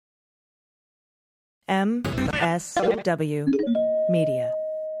MSW Media.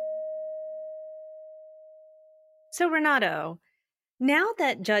 So, Renato, now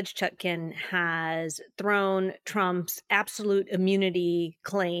that Judge Chutkan has thrown Trump's absolute immunity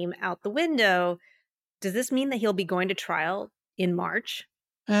claim out the window, does this mean that he'll be going to trial in March?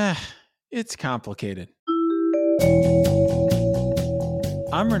 It's complicated.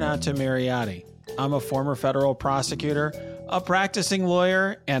 I'm Renato Mariotti. I'm a former federal prosecutor, a practicing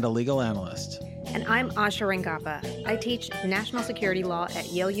lawyer, and a legal analyst. And I'm Asha Rangappa. I teach national security law at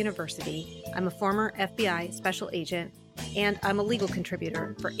Yale University. I'm a former FBI special agent, and I'm a legal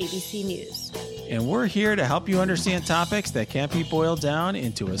contributor for ABC News. And we're here to help you understand topics that can't be boiled down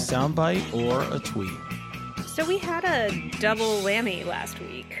into a soundbite or a tweet. So we had a double whammy last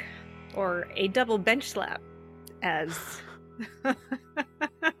week, or a double bench slap, as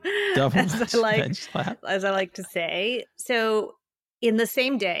bench slap, as I like to say. So in the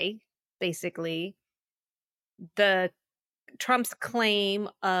same day, basically, the Trump's claim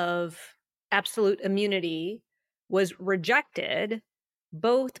of absolute immunity was rejected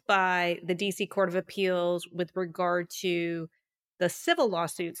both by the DC Court of Appeals with regard to the civil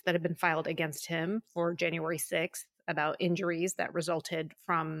lawsuits that have been filed against him for January 6th about injuries that resulted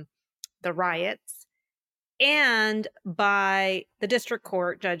from the riots, and by the district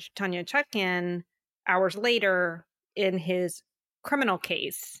court, Judge Tanya Chutkan, hours later in his criminal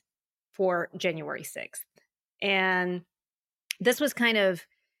case for January 6th. And this was kind of,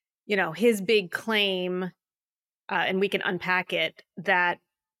 his big claim, and we can unpack it, that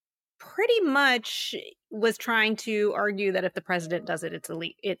pretty much was trying to argue that if the president does it,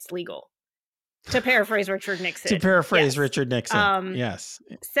 it's legal. To paraphrase Richard Nixon. Richard Nixon. Yes.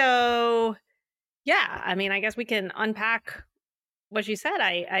 So, yeah, I guess we can unpack what you said.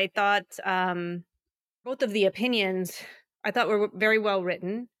 I thought both of the opinions I thought were very well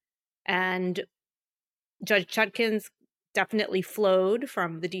written, and Judge Chutkan's definitely flowed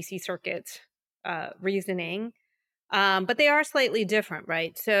from the DC Circuit's reasoning, but they are slightly different,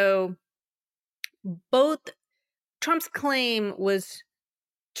 right? So both Trump's claim was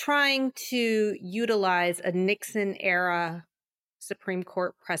trying to utilize a Nixon-era Supreme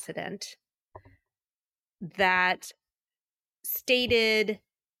Court precedent that stated,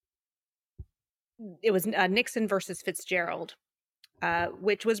 it was Nixon versus Fitzgerald,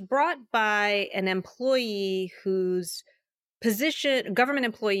 which was brought by an employee government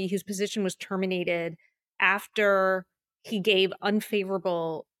employee whose position was terminated after he gave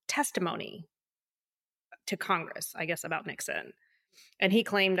unfavorable testimony to Congress, I guess, about Nixon. And he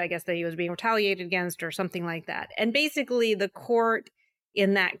claimed, I guess, that he was being retaliated against or something like that. And basically, the court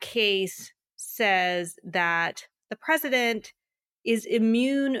in that case says that the president is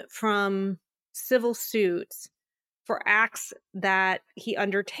immune from civil suits for acts that he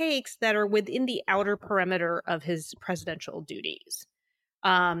undertakes that are within the outer perimeter of his presidential duties.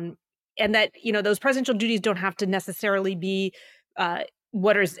 And that, those presidential duties don't have to necessarily be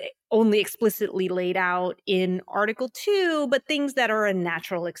what is only explicitly laid out in Article 2, but things that are a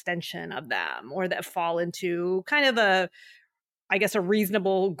natural extension of them, or that fall into kind of a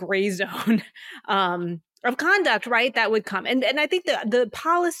reasonable gray zone of conduct, right? That would come. And I think the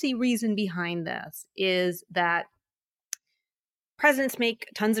policy reason behind this is that presidents make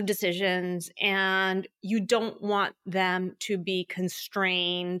tons of decisions, and you don't want them to be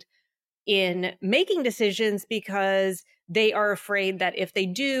constrained in making decisions because they are afraid that if they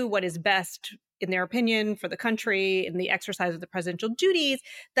do what is best, in their opinion, for the country in the exercise of the presidential duties,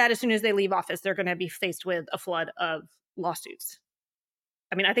 that as soon as they leave office, they're going to be faced with a flood of lawsuits.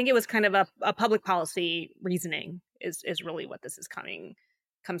 I think it was kind of a public policy reasoning is really what this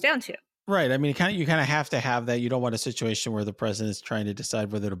comes down to. Right. You kind of have to have that. You don't want a situation where the president is trying to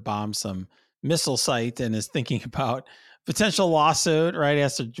decide whether to bomb some missile site and is thinking about potential lawsuit, right? He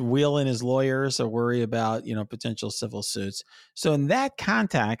has to wheel in his lawyers or worry about, potential civil suits. So in that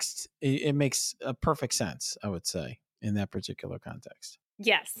context, it makes a perfect sense, I would say, in that particular context.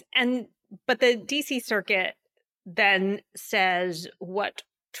 Yes. But the DC Circuit then says what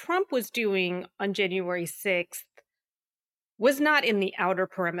Trump was doing on January 6th was not in the outer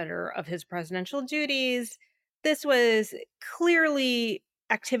perimeter of his presidential duties. This was clearly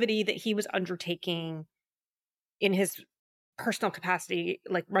activity that he was undertaking in his personal capacity,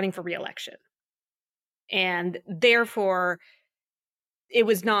 like running for re-election. And therefore, it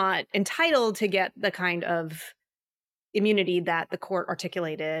was not entitled to get the kind of immunity that the court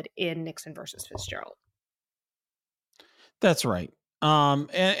articulated in Nixon versus Fitzgerald. That's right. And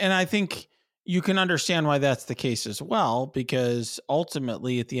I think you can understand why that's the case as well, because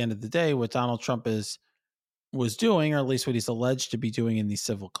ultimately, at the end of the day, what Donald Trump is was doing, or at least what he's alleged to be doing in these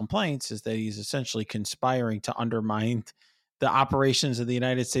civil complaints, is that he's essentially conspiring to undermine the operations of the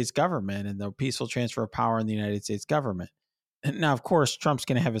United States government and the peaceful transfer of power in the United States government. And now, of course, Trump's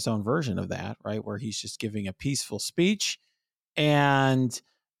going to have his own version of that, right? Where he's just giving a peaceful speech. And,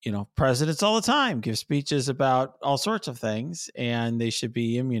 presidents all the time give speeches about all sorts of things, and they should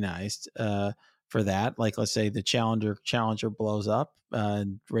be immunized for that. Like, let's say the Challenger blows up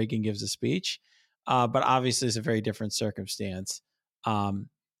and Reagan gives a speech. But obviously it's a very different circumstance. And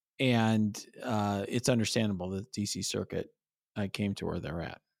it's understandable that the DC Circuit came to where they're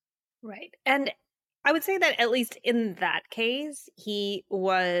at. Right. And I would say that at least in that case, he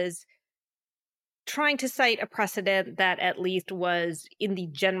was trying to cite a precedent that at least was in the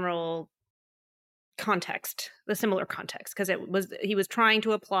general context, the similar context, because he was trying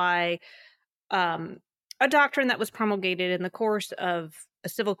to apply a doctrine that was promulgated in the course of a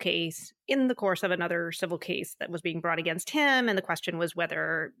civil case, in the course of another civil case that was being brought against him. And the question was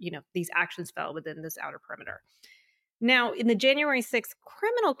whether, these actions fell within this outer perimeter. Now, in the January 6th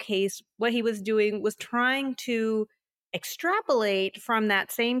criminal case, what he was doing was trying to extrapolate from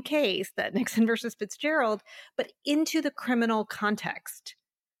that same case, that Nixon versus Fitzgerald, but into the criminal context.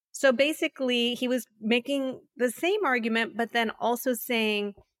 So basically, he was making the same argument, but then also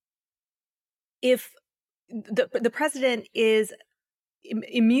saying if the president is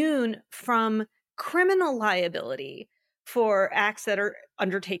immune from criminal liability for acts that are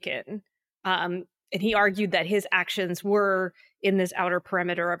undertaken, and he argued that his actions were in this outer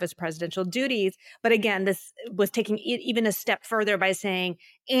perimeter of his presidential duties. But again, this was taking it even a step further by saying,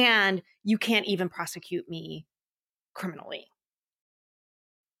 and you can't even prosecute me criminally.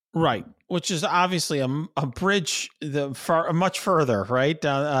 Right, which is obviously a bridge much further, right?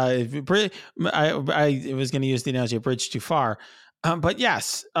 I was going to use the analogy a bridge too far, but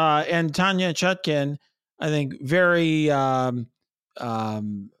yes, and Tanya Chutkin, I think, very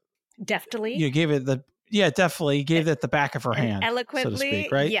deftly, you gave it definitely gave it the back of her hand, eloquently, so to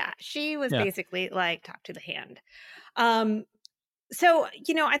speak, right? Yeah, she was basically like talk to the hand. So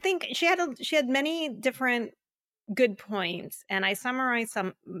I think she had many different good points, and I summarized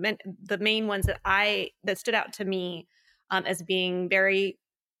the main ones that stood out to me as being very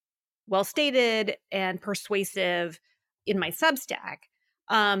well stated and persuasive in my Substack.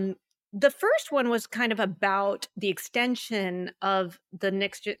 The first one was kind of about the extension of the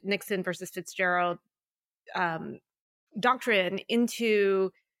Nixon versus Fitzgerald doctrine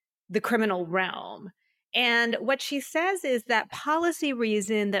into the criminal realm. And what she says is that policy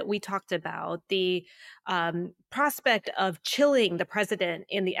reason that we talked about, the prospect of chilling the president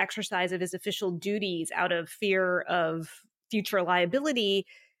in the exercise of his official duties out of fear of future liability,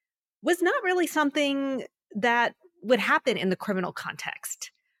 was not really something that would happen in the criminal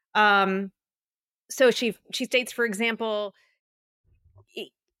context. So she states, for example,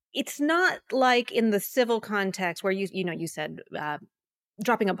 it's not like in the civil context where you said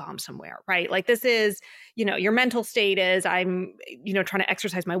dropping a bomb somewhere, right? Like this is, your mental state is I'm, trying to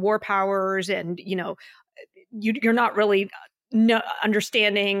exercise my war powers, and you're not really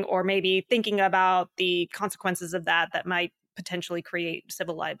understanding or maybe thinking about the consequences of that might potentially create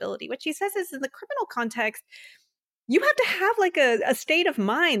civil liability. What she says is in the criminal context, you have to have like a state of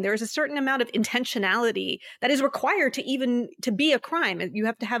mind. There's a certain amount of intentionality that is required to be a crime. You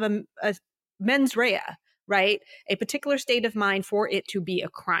have to have a mens rea, right? A particular state of mind for it to be a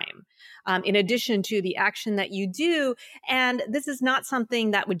crime, in addition to the action that you do. And this is not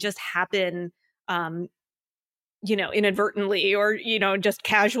something that would just happen, inadvertently or, just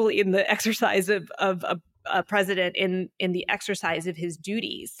casually in the exercise of a president in the exercise of his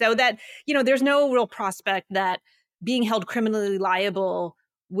duties. So that, there's no real prospect that being held criminally liable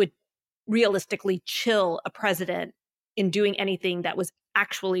would realistically chill a president in doing anything that was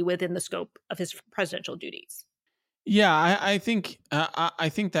actually within the scope of his presidential duties. Yeah, I think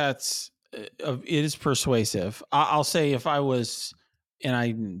that's it is persuasive. I'll say if I was, and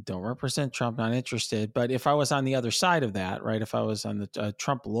I don't represent Trump, not interested, but if I was on the other side of that, right? If I was on the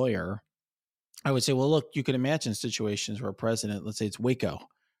Trump lawyer, I would say, well, look, you can imagine situations where a president, let's say it's Waco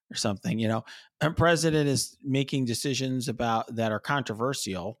or something, a president is making decisions about that are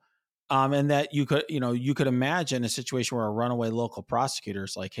controversial. And that you could imagine a situation where a runaway local prosecutor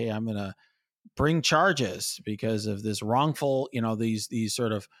is like, hey, I'm going to bring charges because of this wrongful, these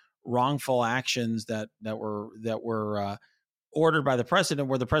sort of wrongful actions that were ordered by the president,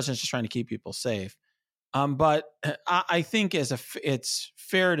 where the president's just trying to keep people safe. But I think it's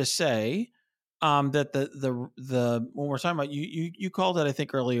fair to say that the when we're talking about you called it, I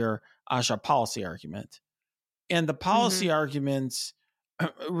think earlier, Asha, policy argument, and the policy arguments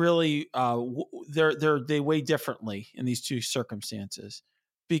really they weigh differently in these two circumstances,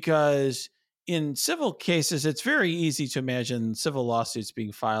 because in civil cases it's very easy to imagine civil lawsuits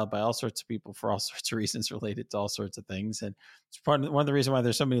being filed by all sorts of people for all sorts of reasons related to all sorts of things, and it's one of the reasons why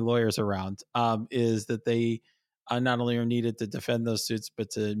there's so many lawyers around, is that they not only are needed to defend those suits but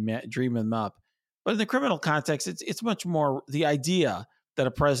to dream them up. But in the criminal context, it's much more the idea that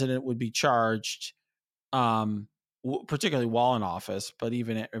a president would be charged, particularly while in office, but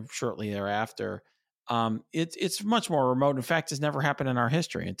even shortly thereafter, it's much more remote. In fact, it's never happened in our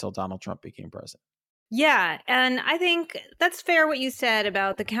history until Donald Trump became president. Yeah, and I think that's fair what you said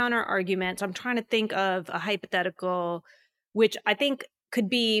about the counter arguments. I'm trying to think of a hypothetical, which I think could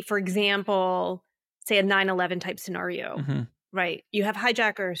be, for example, say a 9/11 type scenario, Mm-hmm. right? You have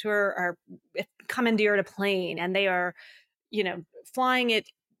hijackers who are commandeered a plane and they are, flying it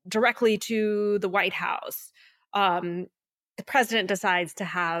directly to the White House. The president decides to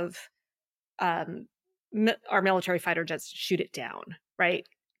have our military fighter jets shoot it down, right?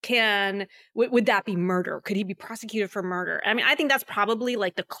 Would that be murder? Could he be prosecuted for murder? I mean, I think that's probably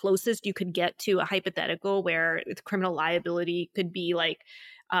like the closest you could get to a hypothetical where criminal liability could be like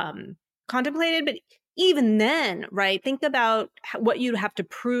contemplated. But even then, right, think about what you'd have to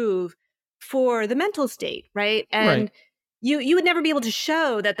prove for the mental state, right? And Right. you would never be able to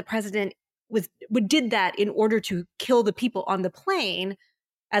show that the president did that in order to kill the people on the plane,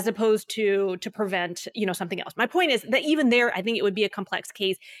 as opposed to prevent, something else. My point is that even there, I think it would be a complex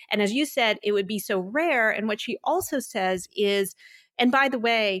case. And as you said, it would be so rare. And what she also says is, and by the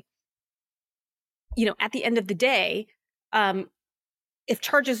way, at the end of the day, if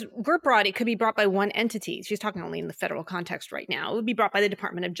charges were brought, it could be brought by one entity. She's talking only in the federal context right now. It would be brought by the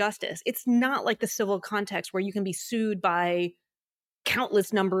Department of Justice. It's not like the civil context where you can be sued by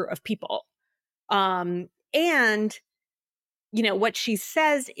countless number of people. And what she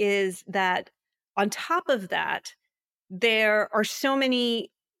says is that on top of that, there are so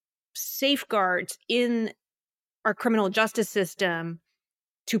many safeguards in our criminal justice system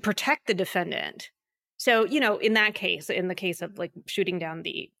to protect the defendant. So, in that case, in the case of like shooting down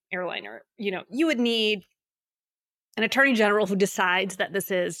the airliner, you would need an attorney general who decides that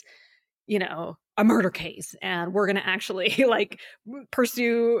this is, a murder case and we're going to actually like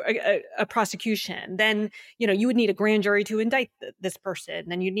pursue a prosecution. Then, you would need a grand jury to indict this person.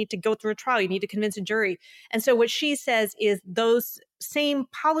 Then you need to go through a trial. You need to convince a jury. And so what she says is those same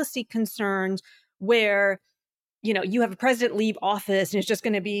policy concerns where, you have a president leave office and it's just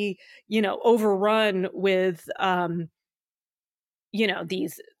going to be, overrun with,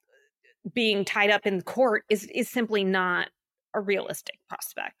 these being tied up in court is simply not a realistic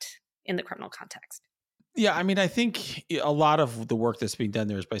prospect in the criminal context. Yeah, I mean, I think a lot of the work that's being done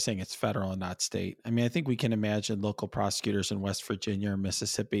there is by saying it's federal and not state. I mean, I think we can imagine local prosecutors in West Virginia or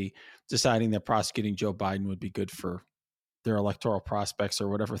Mississippi deciding that prosecuting Joe Biden would be good for their electoral prospects or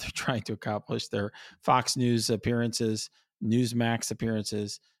whatever they're trying to accomplish, their Fox News appearances, Newsmax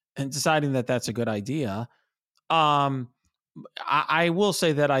appearances, and deciding that that's a good idea. I will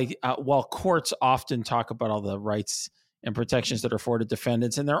say that while courts often talk about all the rights and protections that are afforded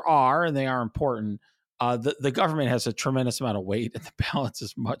defendants, and there are, and they are important, the government has a tremendous amount of weight, and the balance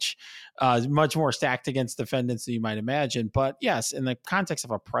is much more stacked against defendants than you might imagine. But yes, in the context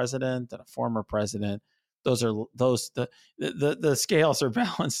of a president and a former president, the scales are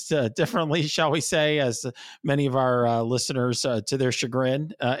balanced differently, shall we say, as many of our listeners, to their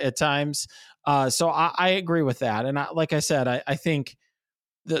chagrin at times. So I agree with that, and like I said, I think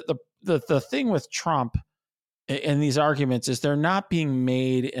the thing with Trump in these arguments is they're not being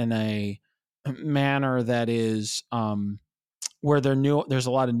made in a manner that is where there's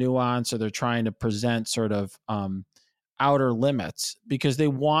a lot of nuance, or they're trying to present sort of outer limits, because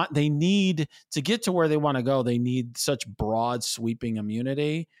they need to get to where they want to go. They need such broad sweeping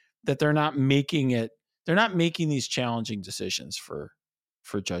immunity that they're not making these challenging decisions for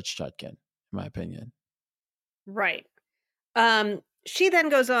Judge Chutkan, in my opinion. Right. She then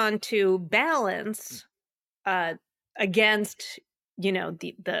goes on to balance against,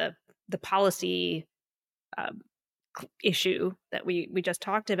 the policy issue that we just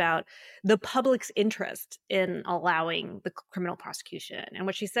talked about, the public's interest in allowing the criminal prosecution. And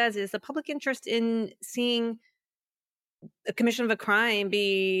what she says is the public interest in seeing the commission of a crime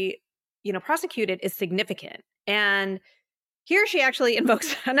be, prosecuted is significant. And here she actually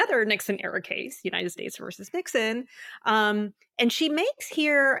invokes another Nixon era case, United States versus Nixon. And she makes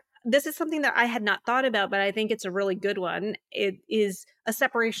here, this is something that I had not thought about, but I think it's a really good one. It is a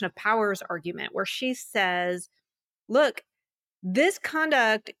separation of powers argument where she says, look, this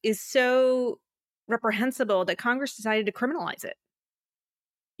conduct is so reprehensible that Congress decided to criminalize it.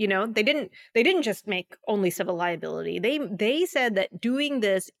 They didn't just make only civil liability. They said that doing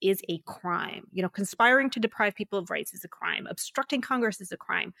this is a crime. Conspiring to deprive people of rights is a crime. Obstructing Congress is a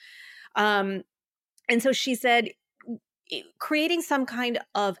crime. And so she said, creating some kind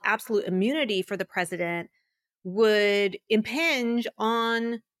of absolute immunity for the president would impinge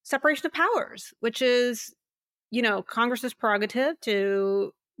on separation of powers, which is, Congress's prerogative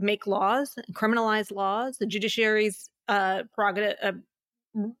to make laws, criminalize laws, the judiciary's prerogative,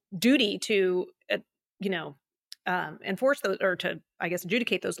 duty to, enforce those, or to, I guess,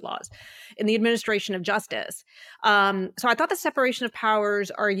 adjudicate those laws in the administration of justice. So I thought the separation of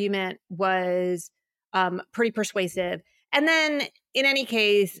powers argument was pretty persuasive. And then, in any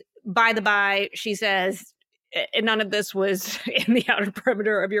case, by the by, she says, none of this was in the outer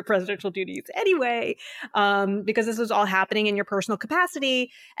perimeter of your presidential duties anyway, because this was all happening in your personal capacity.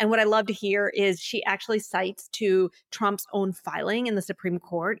 And what I love to hear is she actually cites to Trump's own filing in the Supreme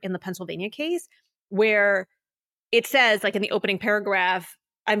Court in the Pennsylvania case, where it says, like in the opening paragraph,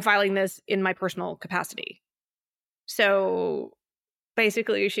 I'm filing this in my personal capacity. So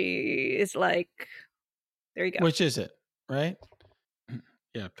basically she is like, there you go. Which is it, right?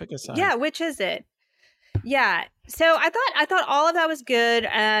 Yeah, pick a side. Yeah, which is it? Yeah. So I thought all of that was good.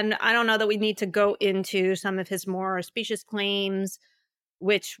 And I don't know that we need to go into some of his more specious claims,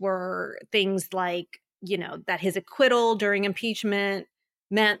 which were things like, that his acquittal during impeachment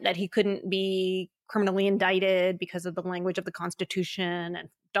meant that he couldn't be criminally indicted because of the language of the Constitution and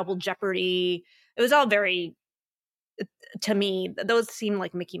double jeopardy. It was all very, to me, those seem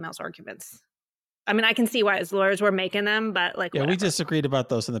like Mickey Mouse arguments. I mean, I can see why his lawyers were making them, but whatever. We disagreed about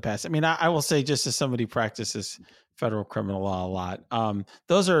those in the past. I mean, I will say, just as somebody who practices federal criminal law a lot,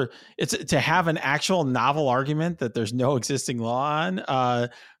 it's to have an actual novel argument that there's no existing law on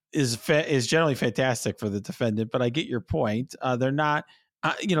is generally fantastic for the defendant. But I get your point. They're not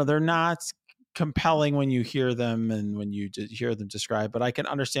compelling when you hear them and when you hear them described. But I can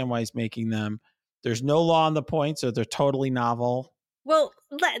understand why he's making them. There's no law on the point, so they're totally novel. Well,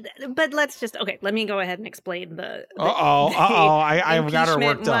 but let's just, let me go ahead and explain I've got her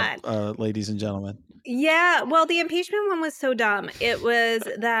worked up, ladies and gentlemen. Yeah, well, the impeachment one was so dumb. It was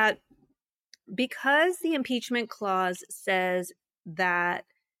that because the impeachment clause says that,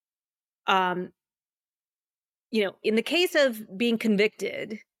 in the case of being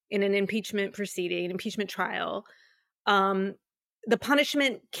convicted in an impeachment proceeding, an impeachment trial, the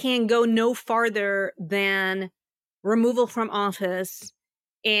punishment can go no farther than removal from office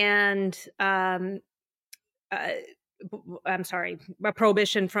and a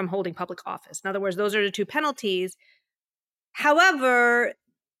prohibition from holding public office. In other words, those are the two penalties. However,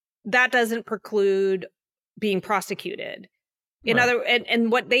 that doesn't preclude being prosecuted.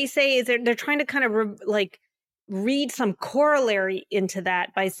 And what they say is they're trying to kind of read some corollary into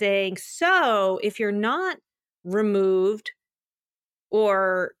that by saying, so if you're not removed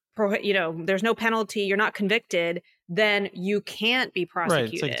or there's no penalty, you're not convicted, then you can't be prosecuted.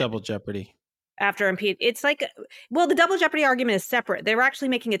 Right, it's like double jeopardy. After impeachment, it's like, well, the double jeopardy argument is separate. They were actually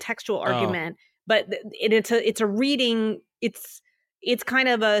making a textual argument, but it's a reading. It's kind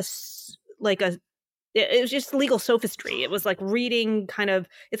of it was just legal sophistry. It was like reading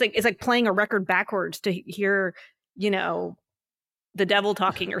it's like playing a record backwards to hear, the devil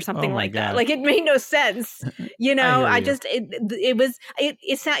talking or something like that. Like, it made no sense. It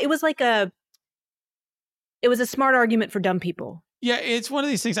was a smart argument for dumb people. Yeah, it's one of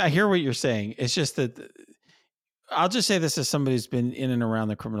these things. I hear what you're saying. It's just that I'll just say this as somebody who's been in and around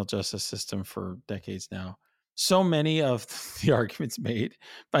the criminal justice system for decades now. So many of the arguments made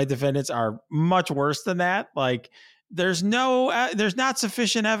by defendants are much worse than that. Like, there's not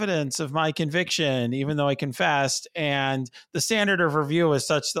sufficient evidence of my conviction, even though I confessed. And the standard of review is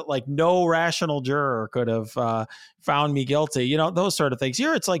such that no rational juror could have found me guilty. Those sort of things.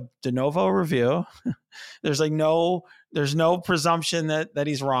 Here, it's like de novo review. There's no presumption that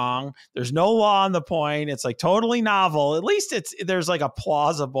he's wrong. There's no law on the point. It's totally novel. At least there's a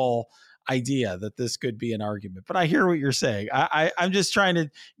plausible idea that this could be an argument. But I hear what you're saying. I'm just trying to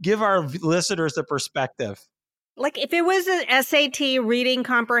give our listeners the perspective. Like, if it was an SAT reading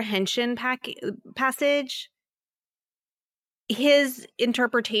comprehension passage, his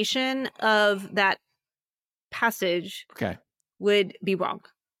interpretation of that passage would be wrong.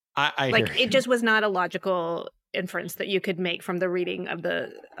 I hear you. It just was not a logical inference that you could make from the reading of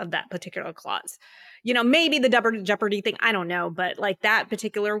that particular clause. Maybe the double jeopardy thing, I don't know, but that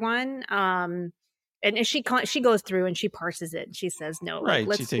particular one, and she goes through and she parses it and she says, no,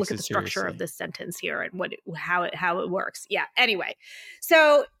 let's look at the structure of this sentence here and how it works. Yeah. Anyway,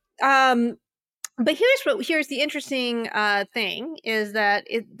 so But here's the interesting thing is that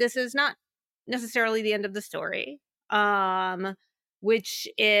this is not necessarily the end of the story, which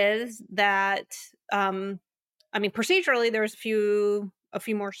is that I mean, procedurally, there's a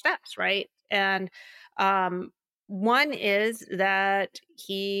few more steps, right? And one is that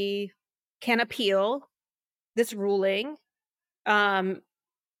he can appeal this ruling.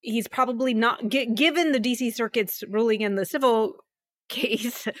 He's probably not given the DC Circuit's ruling in the civil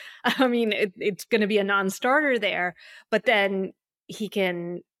case. I mean, it's going to be a non-starter there, but then he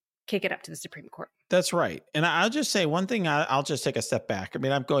can kick it up to the Supreme Court. That's right. And I'll just say one thing. I'll just take a step back. I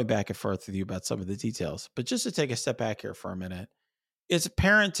mean, I'm going back and forth with you about some of the details, but just to take a step back here for a minute, it's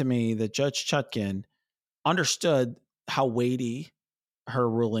apparent to me that Judge Chutkan understood how weighty her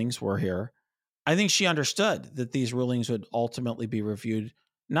rulings were here. I think she understood that these rulings would ultimately be reviewed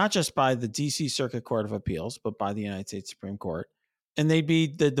not just by the DC Circuit Court of Appeals, but by the United States Supreme Court. And they'd be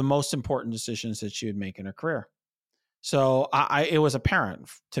the most important decisions that she would make in her career. So it was apparent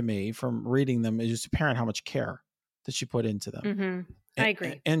to me from reading them, it was apparent how much care that she put into them. Mm-hmm. I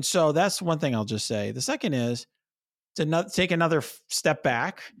agree. And so that's one thing I'll just say. The second is to take another step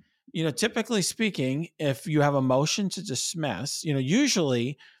back. Typically speaking, if you have a motion to dismiss,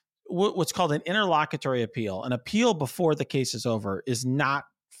 usually what's called an interlocutory appeal, an appeal before the case is over, is not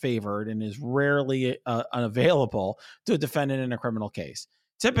favored and is rarely unavailable to a defendant in a criminal case.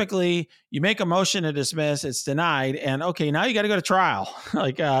 Typically, you make a motion to dismiss, it's denied, and okay, now you got to go to trial.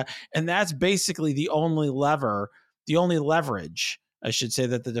 And that's basically the only leverage, I should say,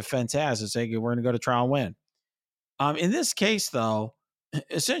 that the defense has is saying, we're going to go to trial and win. In this case, though,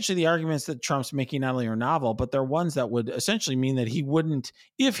 essentially the arguments that Trump's making not only are novel, but they're ones that would essentially mean that he wouldn't,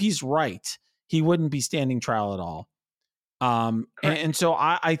 if he's right, he wouldn't be standing trial at all. And so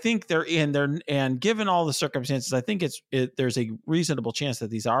I think and given all the circumstances, I think there's a reasonable chance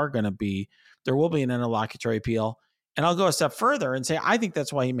that there will be an interlocutory appeal. And I'll go a step further and say, I think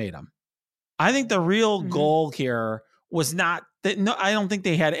that's why he made them. I think the real goal here was not that. No, I don't think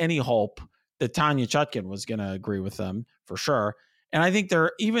they had any hope that Tanya Chutkan was going to agree with them for sure. And I think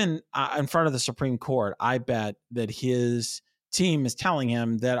they're even in front of the Supreme Court. I bet that his team is telling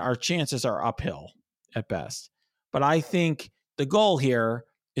him that our chances are uphill at best. But I think the goal here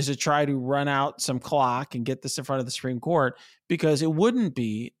is to try to run out some clock and get this in front of the Supreme Court, because it wouldn't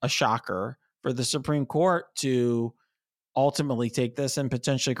be a shocker for the Supreme Court to ultimately take this and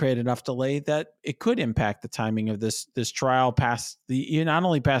potentially create enough delay that it could impact the timing of this trial not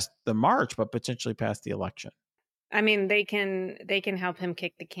only past the March, but potentially past the election. I mean, they can help him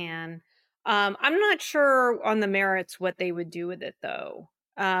kick the can. I'm not sure on the merits what they would do with it, though.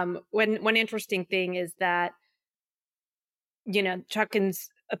 One interesting thing is that, Chutkan's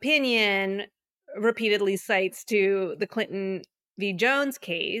opinion repeatedly cites to the Clinton v. Jones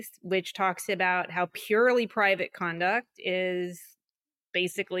case, which talks about how purely private conduct is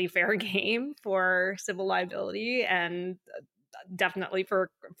basically fair game for civil liability and definitely for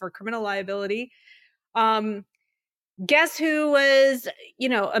criminal liability. Guess who was,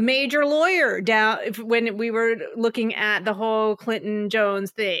 a major lawyer when we were looking at the whole Clinton Jones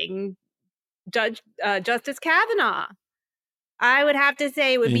thing? Justice Kavanaugh. I would have to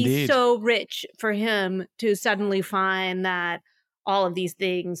say it would be so rich for him to suddenly find that all of these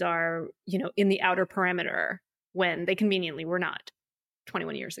things are, in the outer perimeter when they conveniently were not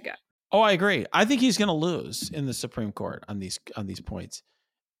 21 years ago. Oh, I agree. I think he's going to lose in the Supreme Court on these points.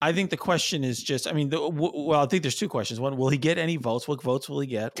 I think the question is just, I think there's two questions. One, will he get any votes? What votes will he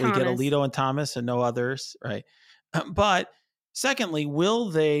get? Will he get Alito and Thomas and no others? Right. But secondly,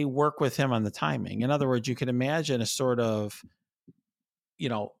 will they work with him on the timing? In other words, you can imagine a sort of,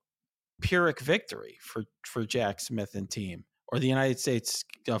 Pyrrhic victory for Jack Smith and team, or the United States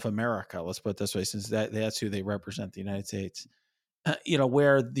of America. Let's put it this way, since that's who they represent, the United States,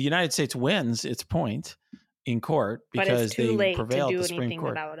 where the United States wins its point in court because they prevail at the Supreme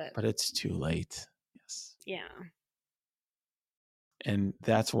Court. But it's too late. Yes. Yeah. And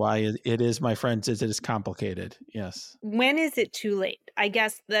that's why it is, my friends, it is complicated. Yes. When is it too late? I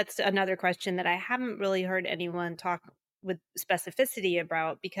guess that's another question that I haven't really heard anyone talk with specificity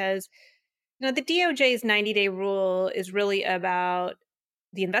about, because, the DOJ's 90-day rule is really about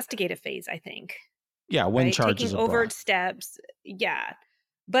the investigative phase, I think. Yeah, when charges taking overt steps. Yeah.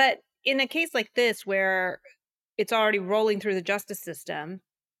 But in a case like this, where it's already rolling through the justice system,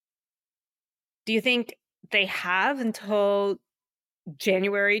 do you think they have until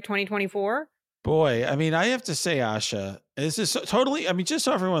January 2024? Boy, I mean, I have to say, Asha, this is totally, just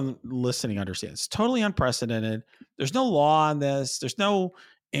so everyone listening understands, it's totally unprecedented. There's no law on this. There's no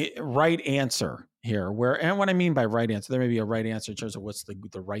right answer here. And what I mean by right answer, there may be a right answer in terms of what's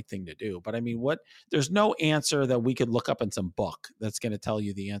the right thing to do. But I mean, there's no answer that we could look up in some book that's going to tell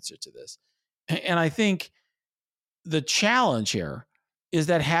you the answer to this. And I think the challenge here is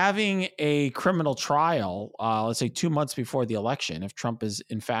that having a criminal trial, let's say 2 months before the election, if Trump is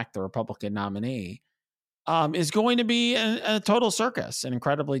in fact the Republican nominee, is going to be a total circus and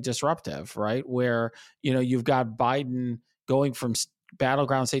incredibly disruptive, right? Where, you've got Biden going from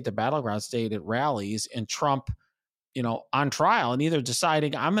battleground state to battleground state at rallies, and Trump, on trial, and either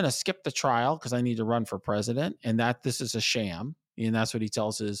deciding I'm going to skip the trial because I need to run for president and that this is a sham, and that's what he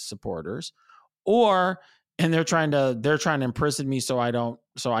tells his supporters, and they're trying to imprison me so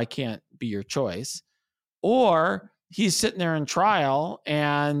I can't be your choice, or he's sitting there in trial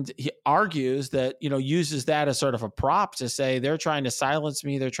and he argues that, uses that as sort of a prop to say they're trying to silence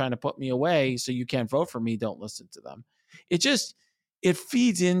me, they're trying to put me away, so you can't vote for me, don't listen to them. It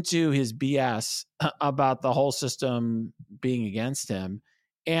feeds into his BS about the whole system being against him,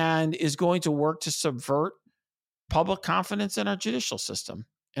 and is going to work to subvert public confidence in our judicial system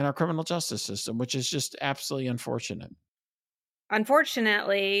and our criminal justice system, which is just absolutely unfortunate.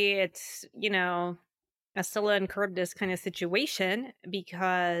 Unfortunately, it's, a Scylla and Charybdis kind of situation,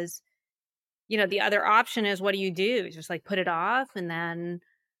 because, the other option is, what do you do? Just like put it off, and then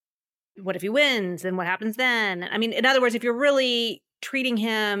what if he wins? And what happens then? I mean, in other words, if you're really treating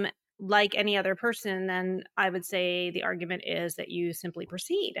him like any other person, then I would say the argument is that you simply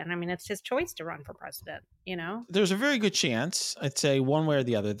proceed. And I mean, it's his choice to run for president, There's a very good chance, I'd say one way or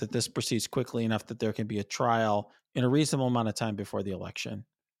the other, that this proceeds quickly enough that there can be a trial in a reasonable amount of time before the election.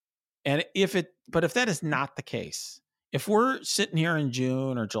 And if that is not the case, if we're sitting here in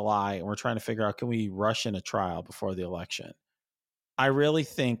June or July and we're trying to figure out, can we rush in a trial before the election? I really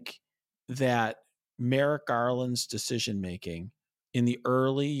think that Merrick Garland's decision-making in the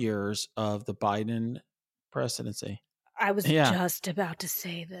early years of the Biden presidency. I was just about to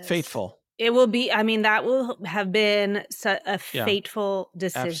say this. Fateful. It will be, that will have been a fateful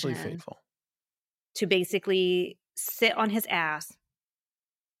decision. Absolutely fateful. To basically sit on his ass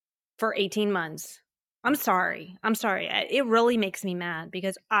for 18 months. I'm sorry. It really makes me mad,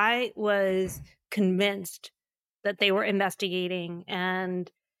 because I was convinced that they were investigating,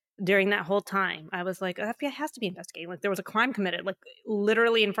 and during that whole time, I was like, FBI has to be investigating. Like, there was a crime committed, like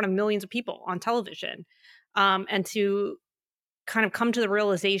literally in front of millions of people on television. And to kind of come to the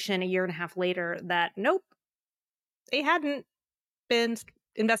realization a year and a half later that nope, they hadn't been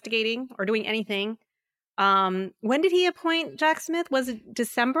investigating or doing anything. When did he appoint Jack Smith? Was it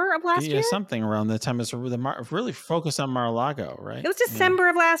December of last year? Yeah, something around that time. Is really focused on Mar-a-Lago, right? It was December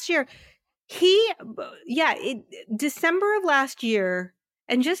of last year. December of last year.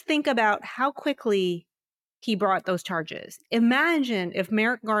 And just think about how quickly he brought those charges. Imagine if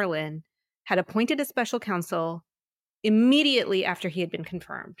Merrick Garland had appointed a special counsel immediately after he had been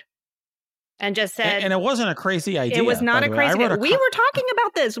confirmed. And just said... And it wasn't a crazy idea. It was not a crazy idea. We were talking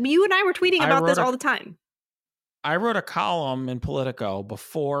about this. You and I were tweeting about this all the time. I wrote a column in Politico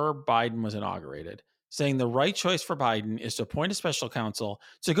before Biden was inaugurated saying the right choice for Biden is to appoint a special counsel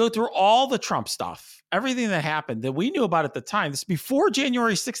to go through all the Trump stuff, everything that happened that we knew about at the time. This is before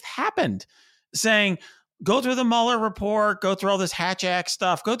January 6th happened, saying, go through the Mueller report, go through all this Hatch Act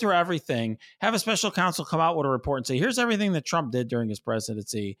stuff, go through everything, have a special counsel come out with a report and say, here's everything that Trump did during his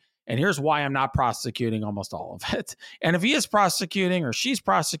presidency, and here's why I'm not prosecuting almost all of it. And if he is prosecuting or she's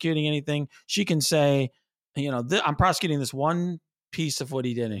prosecuting anything, she can say, I'm prosecuting this one piece of what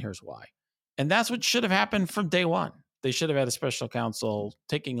he did, and here's why. And that's what should have happened from day one. They should have had a special counsel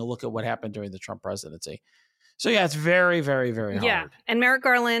taking a look at what happened during the Trump presidency. So yeah, it's very, very, very hard. Yeah, and Merrick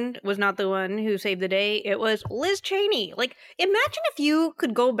Garland was not the one who saved the day. It was Liz Cheney. Like, imagine if you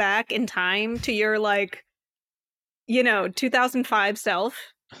could go back in time to your 2005 self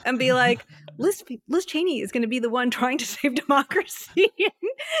and be like, Liz Cheney is going to be the one trying to save democracy in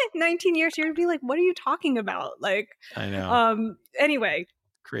 19 years. You're going to be like, what are you talking about? Like, I know. Anyway,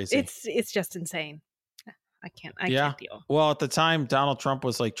 crazy. It's just insane. I can't deal. Well, at the time, Donald Trump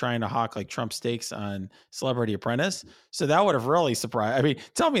was trying to hawk Trump steaks on Celebrity Apprentice. So that would have really surprised. I mean,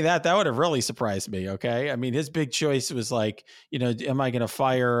 tell me that would have really surprised me. Okay. I mean, his big choice was am I going to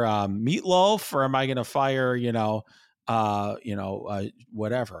fire Meatloaf, or am I going to fire,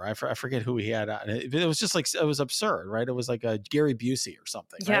 whatever. I forget who he had on it. It was just it was absurd, right? It was like a Gary Busey or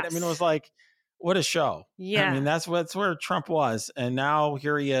something, right? Yes. I mean, it was what a show. Yeah. I mean, that's where Trump was. And now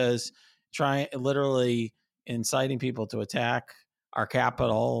here he is literally inciting people to attack our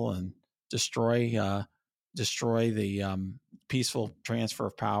Capitol and destroy the peaceful transfer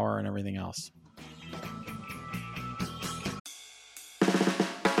of power and everything else.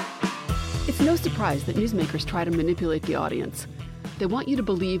 It's no surprise that newsmakers try to manipulate the audience. They want you to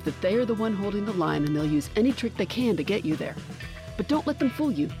believe that they are the one holding the line and they'll use any trick they can to get you there. But don't let them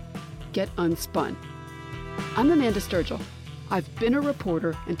fool you. Get unspun. I'm Amanda Sturgill. I've been a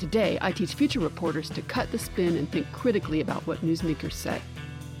reporter, and today I teach future reporters to cut the spin and think critically about what newsmakers say.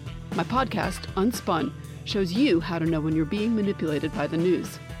 My podcast, Unspun, shows you how to know when you're being manipulated by the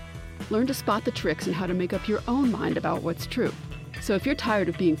news. Learn to spot the tricks and how to make up your own mind about what's true. So if you're tired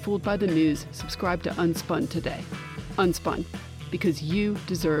of being fooled by the news, subscribe to Unspun today. Unspun, because you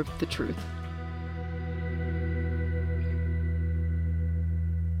deserve the truth.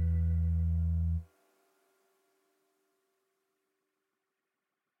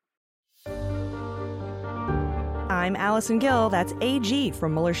 I'm Allison Gill. That's AG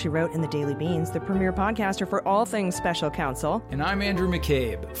from Mueller, She Wrote in the Daily Beans, the premier podcaster for all things special counsel. And I'm Andrew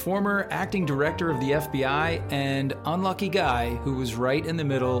McCabe, former acting director of the FBI and unlucky guy who was right in the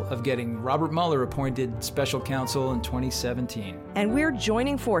middle of getting Robert Mueller appointed special counsel in 2017. And we're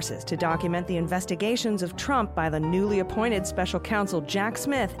joining forces to document the investigations of Trump by the newly appointed special counsel Jack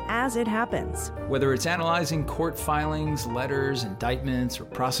Smith as it happens. Whether it's analyzing court filings, letters, indictments, or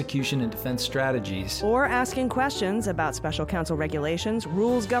prosecution and defense strategies, or asking questions about special counsel regulations,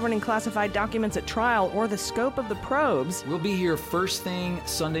 rules governing classified documents at trial, or the scope of the probes, we'll be here first thing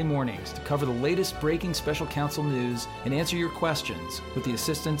Sunday mornings to cover the latest breaking special counsel news and answer your questions with the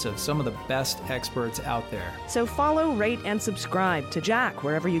assistance of some of the best experts out there. So follow, rate, and subscribe to Jack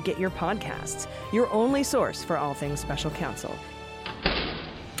wherever you get your podcasts, your only source for all things special counsel.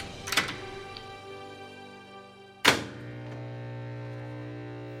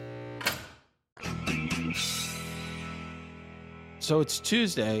 So it's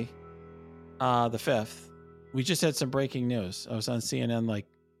Tuesday, the 5th. We just had some breaking news. I was on CNN like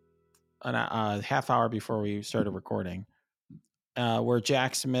a half hour before we started recording, where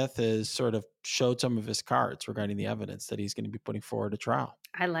Jack Smith has sort of showed some of his cards regarding the evidence that he's going to be putting forward to trial.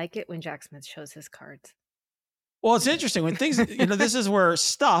 I like it when Jack Smith shows his cards. Well, it's interesting when things, this is where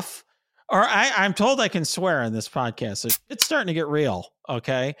stuff, or I'm told I can swear on this podcast. So it's starting to get real,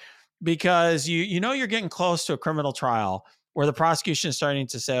 okay? Because you're getting close to a criminal trial where the prosecution is starting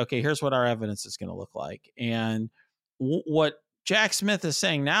to say, okay, here's what our evidence is going to look like. And what Jack Smith is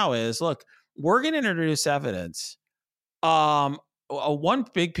saying now is, look, we're going to introduce evidence. One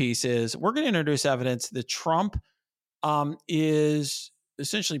big piece is we're going to introduce evidence that Trump is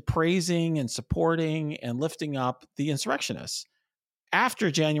essentially praising and supporting and lifting up the insurrectionists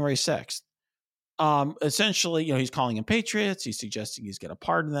after January 6th. Essentially, he's calling them patriots. He's suggesting he's going to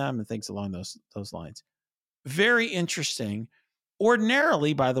pardon them and things along those lines. Very interesting.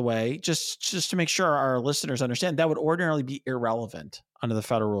 Ordinarily, by the way, just to make sure our listeners understand, that would ordinarily be irrelevant under the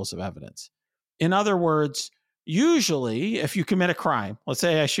federal rules of evidence. In other words, usually if you commit a crime, let's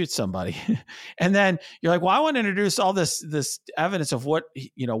say I shoot somebody, and then you're like, well, I want to introduce all this evidence of what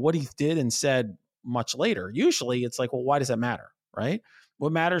he did and said much later. Usually it's like, well, why does that matter, right?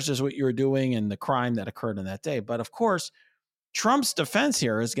 What matters is what you're doing and the crime that occurred on that day. But of course, Trump's defense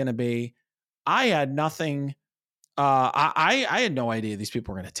here is going to be, I had nothing. I had no idea these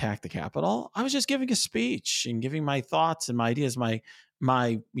people were going to attack the Capitol. I was just giving a speech and giving my thoughts and my ideas,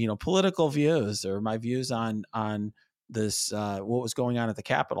 my political views or my views on this, what was going on at the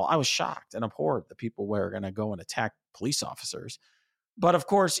Capitol. I was shocked and abhorred that people were going to go and attack police officers. But of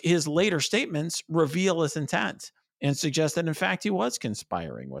course, his later statements reveal his intent and suggest that in fact he was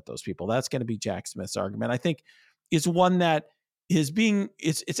conspiring with those people. That's going to be Jack Smith's argument. I think is one that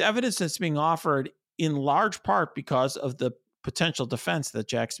it's evidence that's being offered in large part because of the potential defense that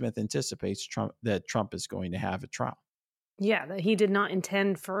Jack Smith anticipates that Trump is going to have at trial. Yeah, that he did not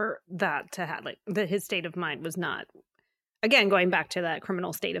intend for that to have, that his state of mind was not, again, going back to that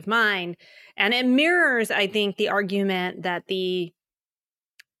criminal state of mind. And it mirrors, I think, the argument that the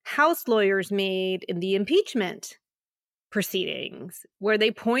House lawyers made in the impeachment proceedings, where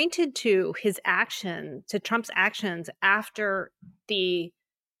they pointed to Trump's actions after the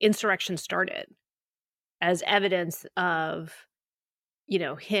insurrection started as evidence of,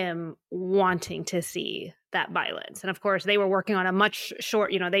 him wanting to see that violence. And of course, they were working on a much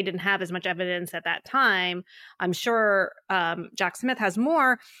short, they didn't have as much evidence at that time. I'm sure Jack Smith has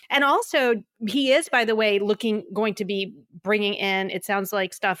more. And also, he is, by the way, going to be bringing in, it sounds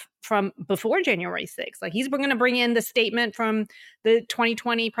like, stuff from before January 6th. Like, he's going to bring in the statement from the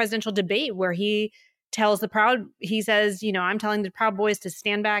 2020 presidential debate where he tells he says, I'm telling the Proud Boys to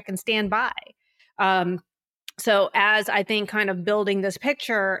stand back and stand by. So as I think kind of building this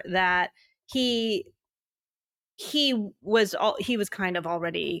picture that he was kind of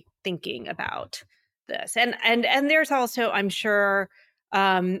already thinking about this. And there's also, I'm sure,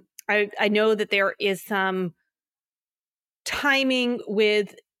 I know that there is some timing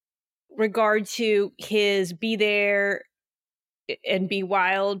with regard to his "Be There and Be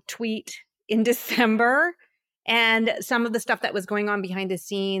Wild" tweet in December, and some of the stuff that was going on behind the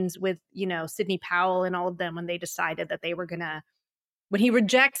scenes with, Sidney Powell and all of them when they decided that they were gonna, when he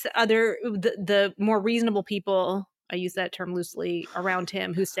rejects the more reasonable people, I use that term loosely, around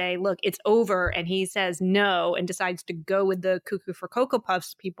him, who say, look, it's over, and he says no and decides to go with the cuckoo for Cocoa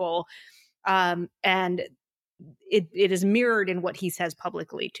Puffs people, and it is mirrored in what he says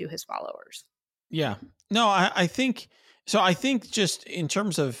publicly to his followers. Yeah. No, I think so. I think just in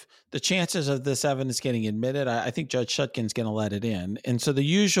terms of the chances of this evidence getting admitted, I think Judge Shutkin's going to let it in. And so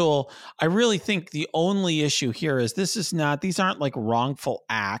I really think the only issue here is these aren't like wrongful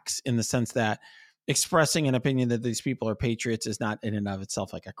acts in the sense that expressing an opinion that these people are patriots is not in and of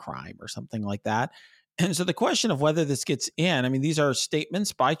itself like a crime or something like that. And so the question of whether this gets in, I mean, these are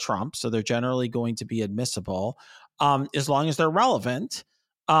statements by Trump, so they're generally going to be admissible as long as they're relevant,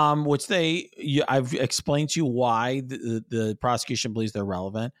 which I've explained to you why the prosecution believes they're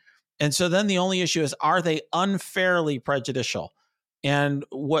relevant. And so then the only issue is, are they unfairly prejudicial? And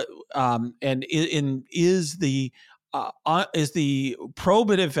is the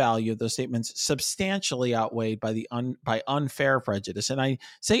probative value of those statements substantially outweighed by by unfair prejudice? And I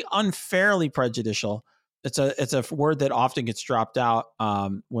say unfairly prejudicial. It's a word that often gets dropped out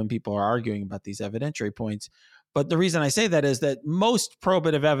when people are arguing about these evidentiary points. But the reason I say that is that most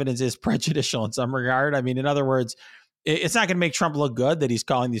probative evidence is prejudicial in some regard. I mean, in other words, it's not going to make Trump look good that he's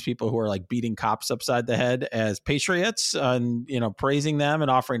calling these people who are like beating cops upside the head as patriots and, praising them and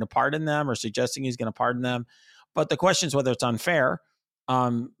offering to pardon them or suggesting he's going to pardon them. But the question is whether it's unfair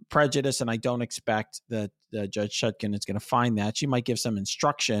prejudice. And I don't expect that Judge Shutkin is going to find that. She might give some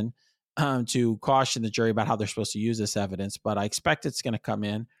instruction to caution the jury about how they're supposed to use this evidence. But I expect it's going to come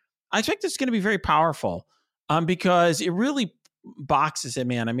in. I expect it's going to be very powerful because it really boxes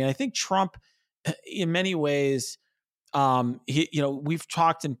him in. I mean, I think Trump, in many ways, we've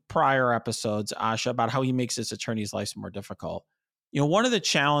talked in prior episodes, Asha, about how he makes his attorney's lives more difficult. One of the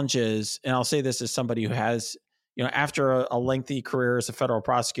challenges, and I'll say this as somebody who has, after a lengthy career as a federal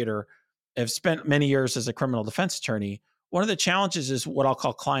prosecutor, have spent many years as a criminal defense attorney. One of the challenges is what I'll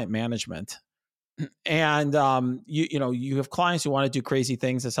call client management. And, you have clients who want to do crazy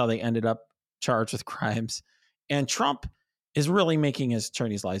things. That's how they ended up charged with crimes. And Trump is really making his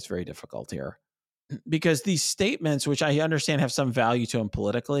attorney's lives very difficult here because these statements, which I understand have some value to him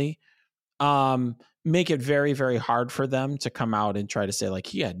politically, make it very, very hard for them to come out and try to say, like,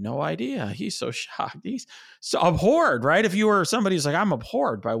 he had no idea. He's so shocked. He's so abhorred, right? If you were somebody who's like, I'm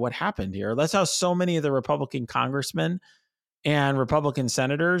abhorred by what happened here. That's how so many of the Republican congressmen and Republican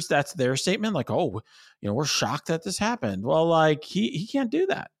senators, that's their statement. Like, oh, we're shocked that this happened. Well, like he can't do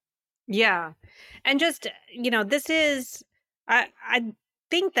that. Yeah. And just, this is, I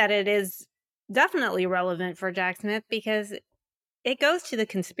think that it is definitely relevant for Jack Smith because it goes to the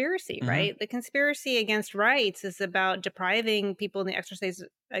conspiracy, right? The conspiracy against rights is about depriving people in the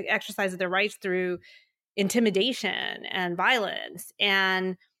exercise of their rights through intimidation and violence.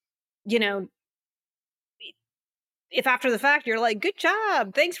 And, if after the fact you're like, good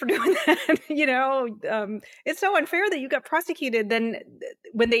job, thanks for doing that, it's so unfair that you got prosecuted, then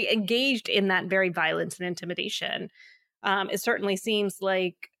when they engaged in that very violence and intimidation, it certainly seems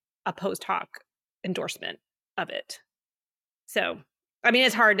like a post hoc endorsement of it. So, I mean,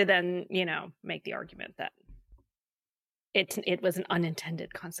 it's hard to then, make the argument that it was an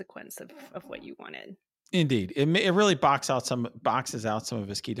unintended consequence of what you wanted. Indeed. It really boxes out some of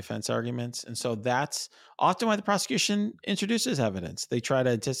his key defense arguments. And so that's often why the prosecution introduces evidence. They try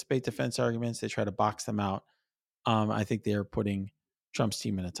to anticipate defense arguments. They try to box them out. I think they're putting Trump's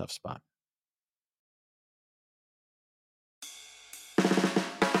team in a tough spot.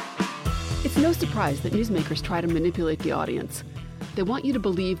 It's no surprise that newsmakers try to manipulate the audience. They want you to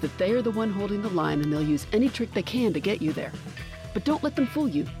believe that they are the one holding the line and they'll use any trick they can to get you there. But don't let them fool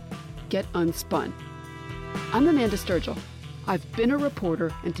you. Get unspun. I'm Amanda Sturgill. I've been a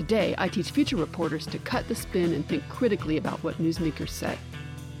reporter, and today I teach future reporters to cut the spin and think critically about what newsmakers say.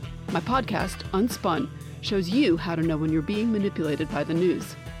 My podcast, Unspun, shows you how to know when you're being manipulated by the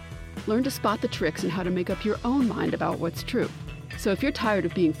news. Learn to spot the tricks and how to make up your own mind about what's true. So if you're tired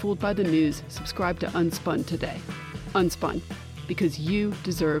of being fooled by the news, subscribe to Unspun today. Unspun, because you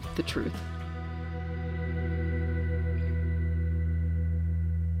deserve the truth.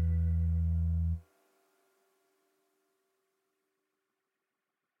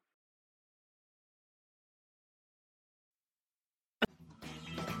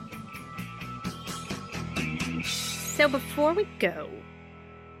 So before we go,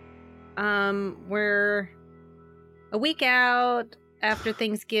 We're a week out after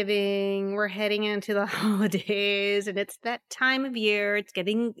Thanksgiving. We're heading into the holidays, and it's that time of year. It's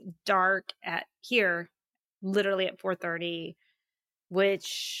getting dark here, literally at 4:30,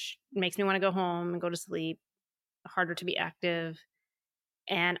 which makes me want to go home and go to sleep. Harder to be active.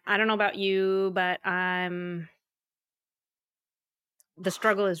 And I don't know about you, but the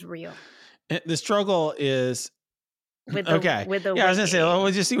struggle is real. The struggle is okay. I was gonna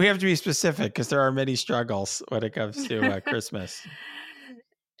say, we have to be specific because there are many struggles when it comes to Christmas.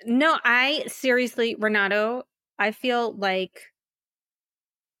 No, seriously, Renato, I feel like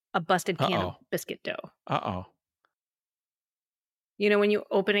a busted can of biscuit dough. You know, when you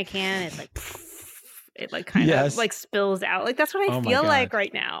open a can, it's like it like kind of like spills out. Like that's what I feel like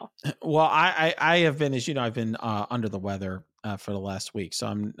right now. Well, I have been, as you know, I've been under the weather for the last week, so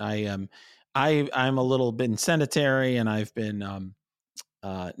I'm a little bit sedentary, and I've been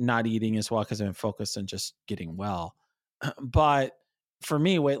not eating as well because I've been focused on just getting well. But for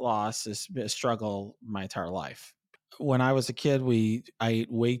me, weight loss has been a struggle my entire life. When I was a kid, I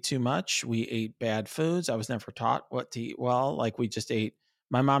ate way too much. We ate bad foods. I was never taught what to eat well. Like we just ate.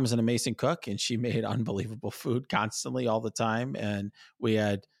 My mom is an amazing cook, and she made unbelievable food constantly all the time. And we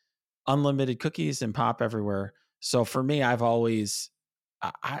had unlimited cookies and pop everywhere. So for me, I've always,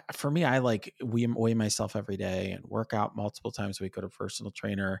 I weigh myself every day and work out multiple times a week, go to a personal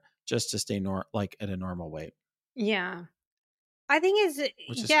trainer just to stay at a normal weight. Yeah. I think which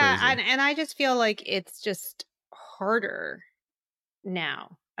is crazy. And I just feel like it's just harder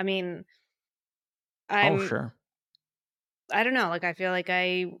now. I mean, sure. I don't know. Like, I feel like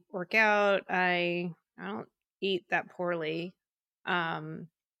I work out. I don't eat that poorly.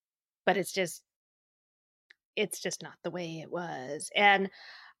 But it's just not the way it was. And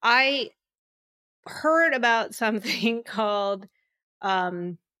I heard about something called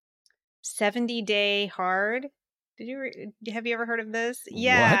 70-day hard. Have you ever heard of this?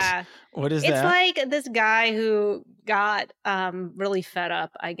 Yeah. What is that? It's like this guy who got really fed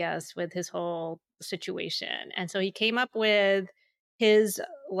up, I guess, with his whole situation. And so he came up with his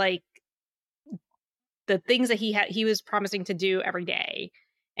like the things that he was promising to do every day.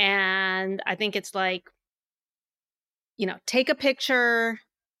 And I think it's like, you know, take a picture,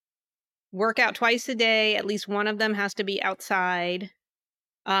 work out twice a day, at least one of them has to be outside,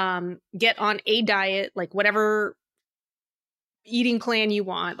 get on a diet, like whatever eating plan you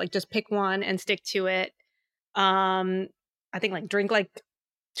want, like just pick one and stick to it. I think like drink like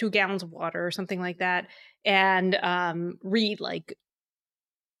 2 gallons of water or something like that, and read like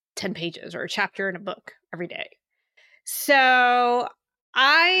 10 pages or a chapter in a book every day. So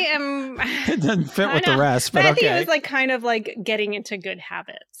I am. It doesn't fit with the rest, but I think it was like kind of like getting into good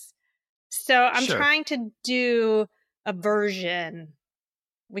habits. So I'm trying to do a version.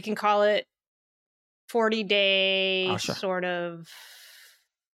 We can call it 40-day sort of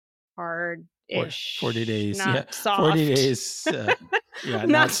hard-ish. 40 days, not soft. 40 days,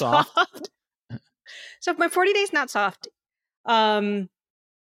 not soft. So my 40 days not soft. I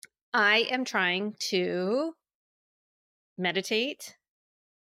am trying to meditate,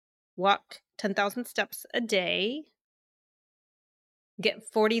 walk 10,000 steps a day, get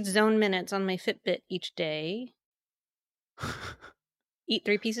 40 zone minutes on my Fitbit each day, eat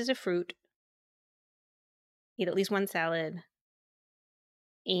 3 pieces of fruit, eat at least 1 salad,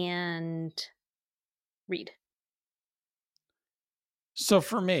 and read. So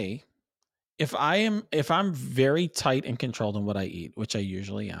for me, if I'm very tight and controlled in what I eat, which I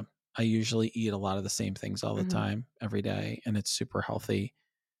usually am, I usually eat a lot of the same things all the time, every day, and it's super healthy.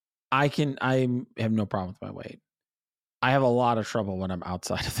 I have no problem with my weight. I have a lot of trouble when I'm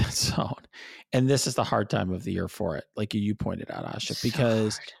outside of that zone. And this is the hard time of the year for it. Like you pointed out, Asha,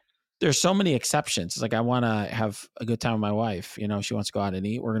 because there's so many exceptions. It's like, I want to have a good time with my wife. You know, she wants to go out and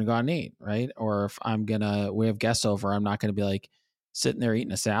eat. We're going to go out and eat. Right. Or if we have guests over, I'm not going to be like sitting there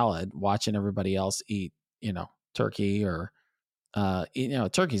eating a salad, watching everybody else eat, you know, turkey or,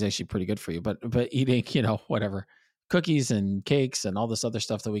 turkey's actually pretty good for you, but eating, whatever, cookies and cakes and all this other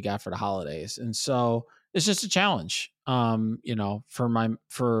stuff that we got for the holidays. And so it's just a challenge, for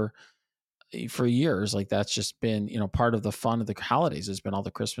years. Like that's just been, part of the fun of the holidays has been all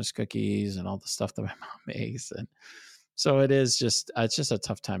the Christmas cookies and all the stuff that my mom makes. And so it's just a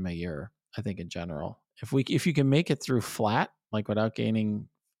tough time of year, I think, in general. If you can make it through flat, like without gaining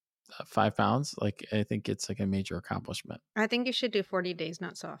 5 pounds, like I think it's like a major accomplishment. I think you should do 40 days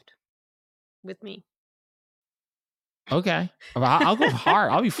not soft with me. Okay. I'll go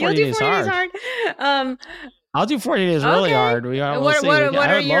hard. I'll be 40 days hard. I'll do 40 days really hard.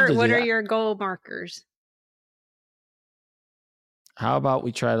 What are your goal markers? How about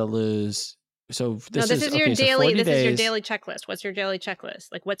we try to lose? So this is your okay, daily. 40 This days. is your daily checklist. What's your daily checklist?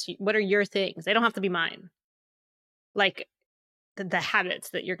 Like, what are your things? They don't have to be mine. Like the habits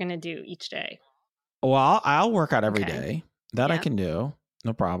that you're going to do each day. Well, I'll work out every Okay. day. That I Yeah. can do.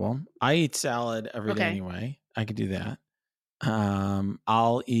 No problem. I eat salad every day Okay. anyway. I could do that.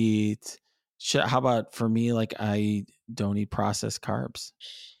 I'll eat. How about for me? Like I don't eat processed carbs.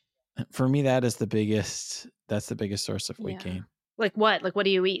 For me, that is the biggest. That's the biggest source of weight gain. Like what? Like what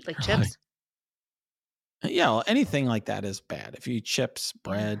do you eat? Like chips? Yeah, well, anything like that is bad. If you eat chips,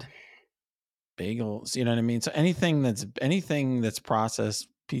 bread, bagels, you know what I mean? So anything that's processed,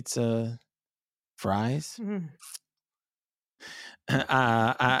 pizza, fries,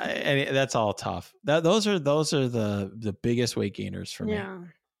 that's all tough. Those are the biggest weight gainers for me.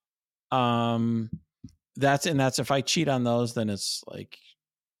 Yeah. That's if I cheat on those, then it's like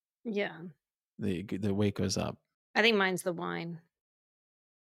the weight goes up. I think mine's the wine.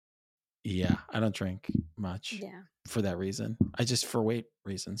 Yeah, I don't drink much. Yeah. For that reason. I just for weight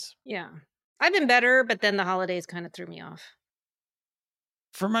reasons. Yeah. I've been better, but then the holidays kind of threw me off.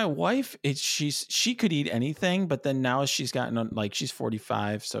 For my wife, she could eat anything, but then now she's gotten like she's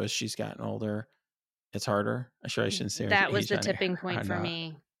 45, so as she's gotten older, it's harder. I shouldn't say that was the tipping point for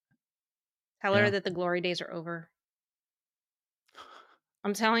me. Tell her that the glory days are over.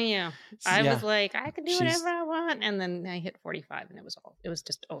 I'm telling you, I was like, I can do whatever I want, and then I hit 45, and it was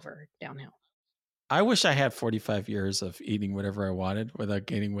just over downhill. I wish I had 45 years of eating whatever I wanted without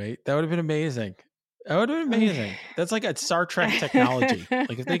gaining weight. That would have been amazing. That's like a Star Trek technology.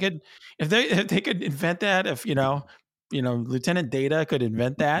 Like if they could invent that, if Lieutenant Data could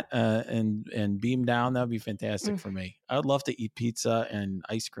invent that and beam down, that would be fantastic for me. I would love to eat pizza and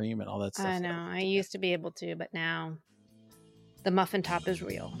ice cream and all that stuff. I know. I used to be able to, but now the muffin top is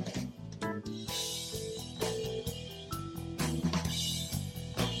real.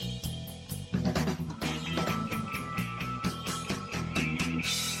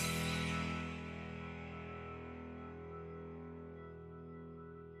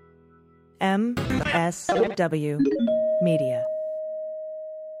 MSW Media.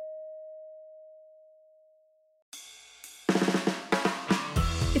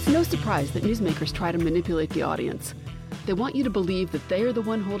 It's no surprise that newsmakers try to manipulate the audience. They want you to believe that they are the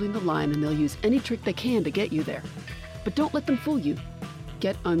one holding the line and they'll use any trick they can to get you there. But don't let them fool you.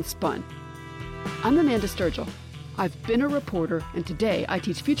 Get unspun. I'm Amanda Sturgill. I've been a reporter, and today I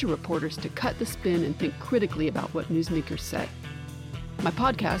teach future reporters to cut the spin and think critically about what newsmakers say. My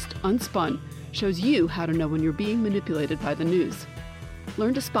podcast, Unspun, shows you how to know when you're being manipulated by the news.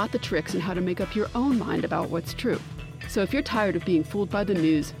 Learn to spot the tricks and how to make up your own mind about what's true. So if you're tired of being fooled by the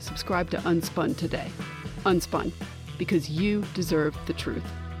news, subscribe to Unspun today. Unspun, because you deserve the truth.